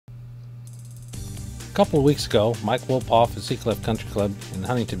A couple of weeks ago, Mike Wolpoff at Seacliff Country Club in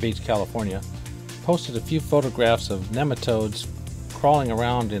Huntington Beach, California, posted a few photographs of nematodes crawling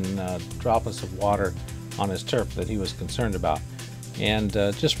around in droplets of water on his turf that he was concerned about. And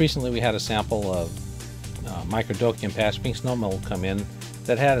just recently we had a sample of microdochium patch pink snow mold come in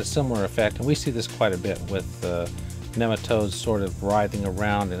that had a similar effect, and we see this quite a bit with nematodes sort of writhing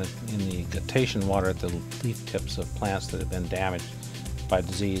around in the guttation water at the leaf tips of plants that have been damaged by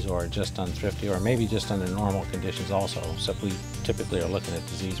disease or just unthrifty, or maybe just under normal conditions also, except we typically are looking at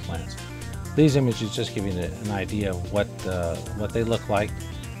diseased plants. These images just give you an idea of what they look like.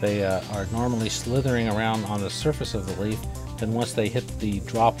 They are normally slithering around on the surface of the leaf, and once they hit the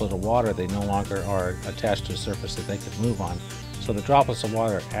droplet of water, they no longer are attached to a surface that they could move on. So the droplets of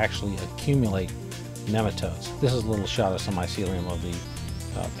water actually accumulate nematodes. This is a little shot of some mycelium of the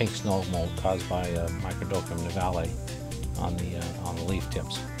pink snow mold caused by Microdochium nivale on the leaf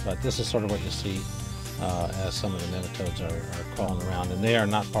tips. But this is sort of what you see as some of the nematodes are crawling around, and they are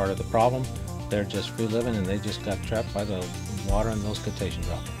not part of the problem. They're just free living, and they just got trapped by the water and those guttation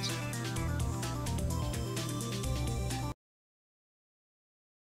droplets.